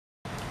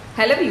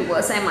Hello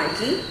viewers, I am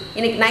Maitli.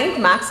 In 9th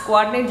Max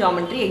Coordinate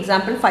Geometry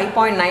example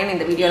 5.9 in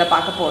the video la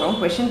paaka porom.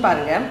 Question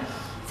parunga.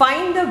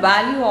 Find the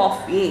value of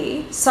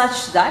A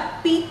such that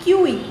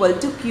PQ equal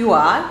to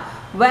QR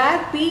where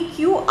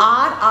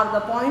PQR are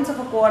the points of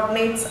a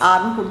coordinates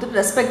R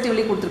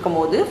respectively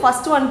kuduthirkumbodhu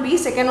first one P,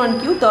 second one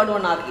Q, third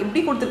one R.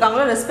 Eppadi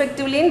kuduthirukangalo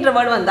respectively endra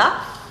word vanda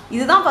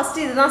idhaan first,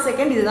 idhaan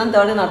second, idhaan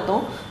third nu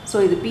artham.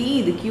 So idu P,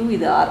 idu Q,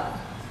 idu R.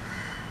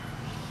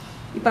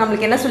 இப்போ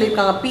நமக்கு என்ன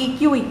சொல்லிருக்காங்க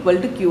PQ equal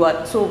to QR.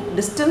 So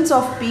distance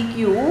of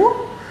PQ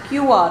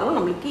QR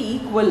நமக்கு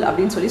equal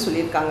அப்படினு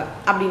சொல்லிருக்காங்க.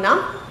 அப்படினா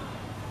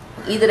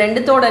இது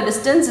ரெண்டுத்தோட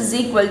distance is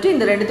equal to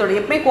இந்த ரெண்டுத்தோட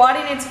எப்பமே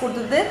கோஆர்டினேட்ஸ்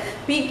கொடுத்தது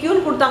PQ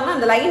னு கொடுத்தாங்கன்னா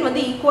அந்த லைன்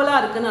வந்து ஈக்குவலா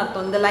இருக்குன்னு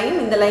அர்த்தம்.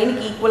 இந்த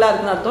லைனுக்கு ஈக்குவலா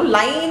இருக்குன்னு அர்த்தம்.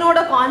 லைனோட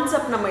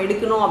கான்செப்ட் நம்ம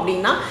எடுக்கணும்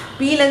அப்படினா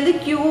P ல இருந்து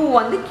Q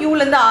வந்து Q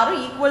ல இருந்து R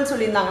ஈக்குவல்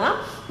சொல்லிருந்தாங்கன்னா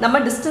நம்ம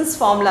டிஸ்டன்ஸ்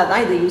ஃபார்முலா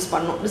தான் இதை யூஸ்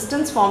பண்ணனும்.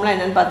 டிஸ்டன்ஸ் ஃபார்முலா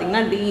என்னன்னு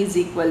பாத்தீங்கன்னா D is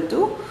equal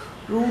to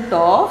root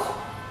of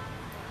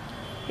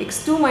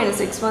x2 minus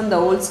x1 the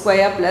whole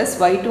square plus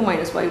y2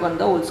 minus y1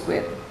 the whole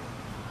square.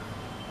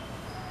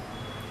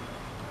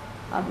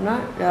 அப்படினா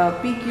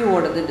PQ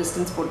ஓடது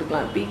டிஸ்டன்ஸ்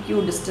போட்டுக்கலாம். PQ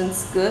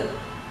டிஸ்டன்ஸ்க்கு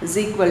is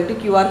equal to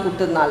QR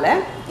கொடுத்ததுனால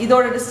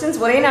இதோட distance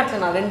ஒரே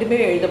நேரத்தில் நான் ரெண்டுமே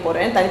எழுத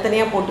போகிறேன்,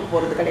 தனித்தனியாக போட்டு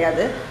போகிறது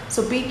கிடையாது.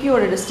 ஸோ PQ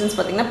ஓட டிஸ்டன்ஸ்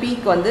பார்த்தீங்கன்னா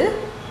Pக்கு வந்து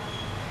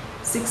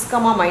 6,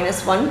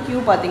 -1,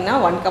 Q பார்த்தீங்கன்னா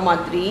 1,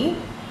 3,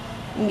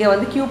 இங்கே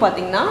வந்து Q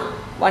பார்த்தீங்கன்னா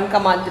 1,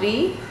 3,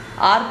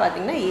 R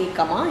பார்த்தீங்கன்னா A,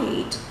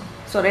 8.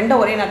 ஸோ ரெண்டும்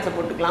ஒரே நேரத்தில்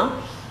போட்டுக்கலாம்.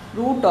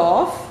 ரூட்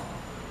ஆஃப்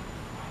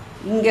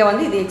இங்கே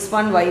வந்து இது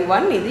x1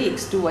 y1 இது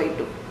x2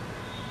 y2,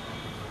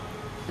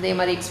 அதே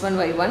மாதிரி x1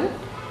 y1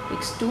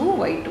 x2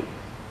 y2.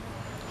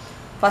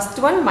 First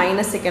one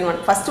minus second one.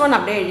 First one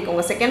அப்படியே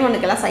எழுதிக்கோங்க, செகண்ட்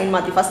ஒனுக்கெல்லாம் சைன்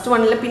மாற்றி ஃபர்ஸ்ட்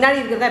ஒன்னில் பின்னாடி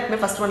இருக்கிறதா எப்பவுமே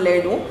ஃபர்ஸ்ட் ஒன்னில்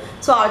எழுதுவோம்.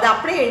 ஸோ அதை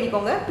அப்படியே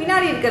எழுதிக்கோங்க,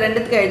 பின்னாடி இருக்கிற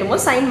ரெண்டுத்துக்கு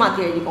எழுதும்போது சைன்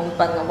மாற்றி எழுதிக்கோங்க.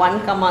 பாருங்கள் 1,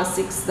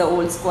 6 the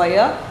whole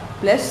square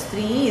plus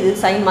 3 இது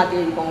சைன் மாற்றி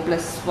எழுதிக்கோங்க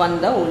plus 1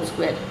 the whole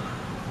square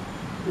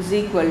is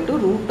equal to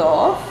root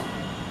of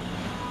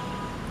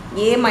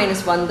a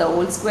minus 1 the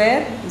whole square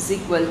is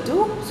equal to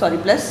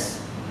plus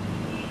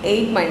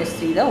 8 minus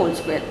 3 the whole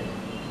square.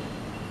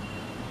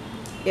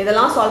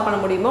 எதெல்லாம் சால்வ் பண்ண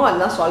முடியுமோ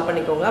அதெல்லாம் சால்வ்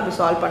பண்ணிக்கோங்க. அப்படி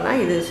சால்வ்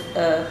பண்ணால் இது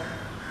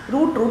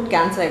ரூட்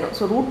கேன்சல் ஆகிடும்.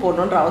 ஸோ ரூட்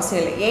போடணுன்ற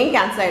அவசியம் இல்லை. ஏன்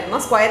கேன்சல்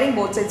ஆகிடும்னா ஸ்கொயரிங்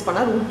போத் சைட்ஸ்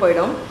பண்ணால் ரூட்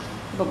போயிடும்.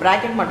 இப்போ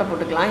ப்ராக்கெட் மட்டும்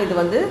போட்டுக்கலாம். இது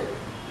வந்து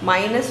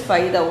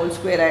 -5 the whole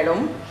square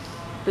ஆகிடும்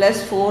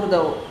 +4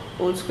 the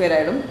whole square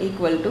ஆகிடும்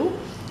ஈக்குவல் டு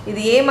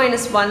இது a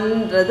minus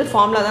 1ன்றது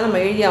ஃபார்முலா தான்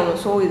நம்ம எழுதி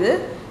ஆகணும். ஸோ இது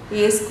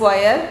a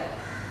square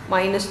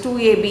minus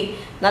 2ab.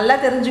 நல்லா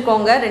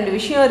தெரிஞ்சுக்கோங்க, ரெண்டு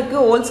விஷயம்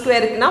இருக்குது. ஹோல்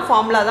ஸ்கொயருக்குனா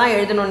ஃபார்முலா தான்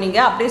எழுதணும்.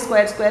 நீங்கள் அப்படியே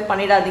ஸ்கொயர்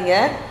பண்ணிடாதீங்க.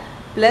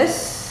 ப்ளஸ்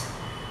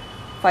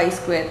 5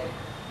 ஸ்கொயர்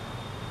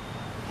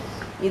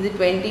இது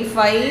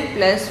 25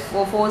 plus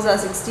 4 4s are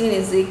 16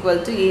 is equal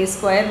to a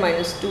square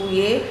minus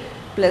 2a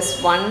plus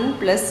 1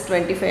 plus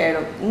 25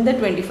 ஆகிடும். இந்த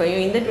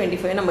 25 இந்த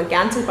 25 நம்ம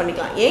கேன்சல்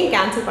பண்ணிக்கலாம். ஏன்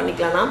கேன்சல்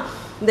பண்ணிக்கலாம்னா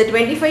இந்த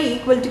 25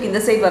 ஈக்குவல் டு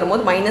இந்த சைடு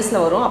வரும்போது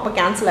மைனஸில் வரும், அப்போ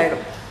கேன்சல்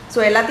ஆகிடும். ஸோ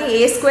எல்லாத்தையும்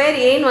a ஸ்கொயர்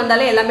ஏன்னு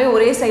வந்தாலே எல்லாமே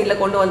ஒரே சைடில்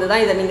கொண்டு வந்து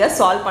தான் இதை நீங்கள்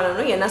சால்வ்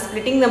பண்ணணும். ஏன்னா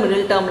ஸ்ப்ளிட்டிங் த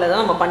மிடில் டேர்மில்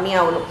தான் நம்ம பண்ணி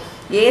ஆகணும்.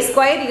 a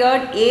ஸ்கொயர்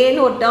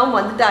ஏன்னு ஒரு டேர்ம்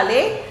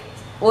வந்துட்டாலே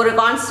ஒரு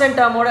கான்ஸ்டன்ட்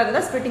டேர்மோடு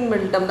இருந்தால் ஸ்ப்ளிட்டிங்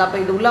மிடில் டேர்ம் தான். அப்போ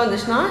இது உள்ளே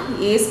வந்துச்சுன்னா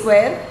a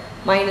square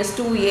minus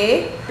 2a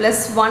plus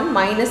 1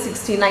 minus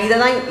 16. நான் இதை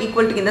தான்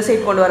ஈக்குவல் டு இந்த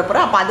சைடு கொண்டு வர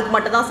போகிறேன். அப்போ அதுக்கு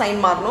மட்டும் தான் சைன்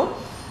மாறணும்,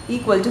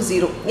 ஈக்குவல் டு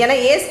 0. ஏன்னா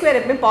a ஸ்கொயர்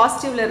எப்பவுமே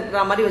பாசிட்டிவில்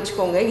இருக்கிற மாதிரி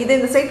வச்சுக்கோங்க. இது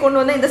இந்த சைடு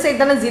கொண்டு வந்தால் இந்த சைடு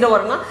தானே 0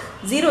 வரும்னா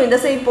 0 இந்த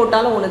சைடு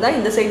போட்டாலும் ஒன்று தான்,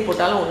 இந்த சைடு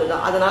போட்டாலும் ஒன்று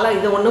தான். அதனால்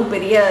இது ஒன்றும்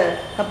பெரிய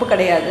தப்பு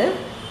கிடையாது.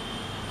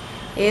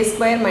 a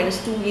square minus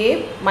 2a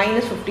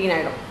minus 15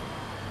 ஆகிடும்.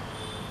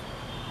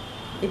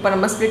 இப்போ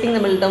நம்ம ஸ்ப்ளிட்டிங் த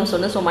மிடில் டேர்ம்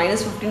சொன்னோம். ஸோ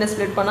 -15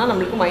 ஸ்ப்ளிட் பண்ணால்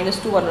நம்மளுக்கு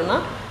 -2 வரணும்னா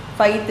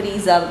 5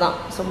 3s are தான்.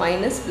 ஸோ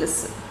மைனஸ்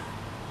ப்ளஸ்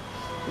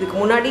இதுக்கு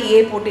முன்னாடி a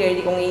போட்டு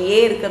எழுதிக்கோங்க. a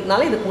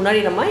இருக்கிறதுனால இதுக்கு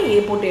முன்னாடி நம்ம a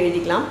போட்டு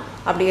எழுதிக்கலாம்.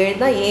 அப்படி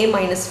எழுதினா a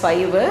minus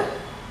 5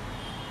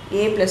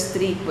 a plus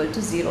 3 equal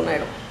to 0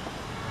 ஆகிடும்.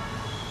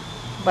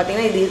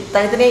 பார்த்தீங்கன்னா இது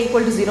தனித்தனியாக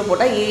ஈக்குவல் டு 0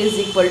 போட்டால் a is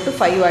equal to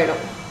 5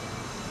 ஆகிடும்.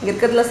 இங்கே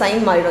இருக்கிறதுல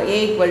சைன் மாறிடும்,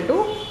 a equal to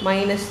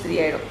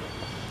 -3 ஆகிடும்.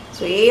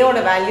 ஸோ ஏயோட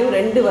வேல்யூ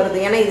 2 வருது.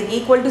 ஏன்னா இதுக்கு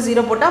ஈக்குவல் டு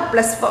 0 போட்டால்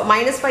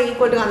 -5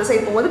 ஈக்குவல் டு அந்த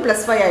சைடு போகும்போது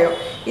 +5 ஆகிடும்.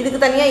 இதுக்கு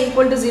தனியாக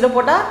ஈக்குவல் டு 0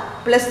 போட்டால்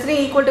 +3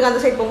 ஈக்குவல் டு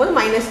அந்த சைடு போகும்போது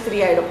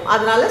 -3 ஆகிடும்.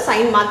 அதனால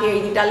சைன் மாற்றி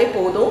எழுதிட்டாலே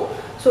போதும்.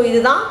 ஸோ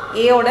இதுதான்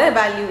ஏயோட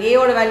வேல்யூ.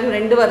 ஏயோட வேல்யூ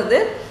 2 வருது.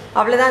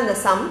 அவ்வளோதான் இந்த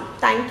சம்.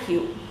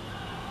 தேங்க்யூ.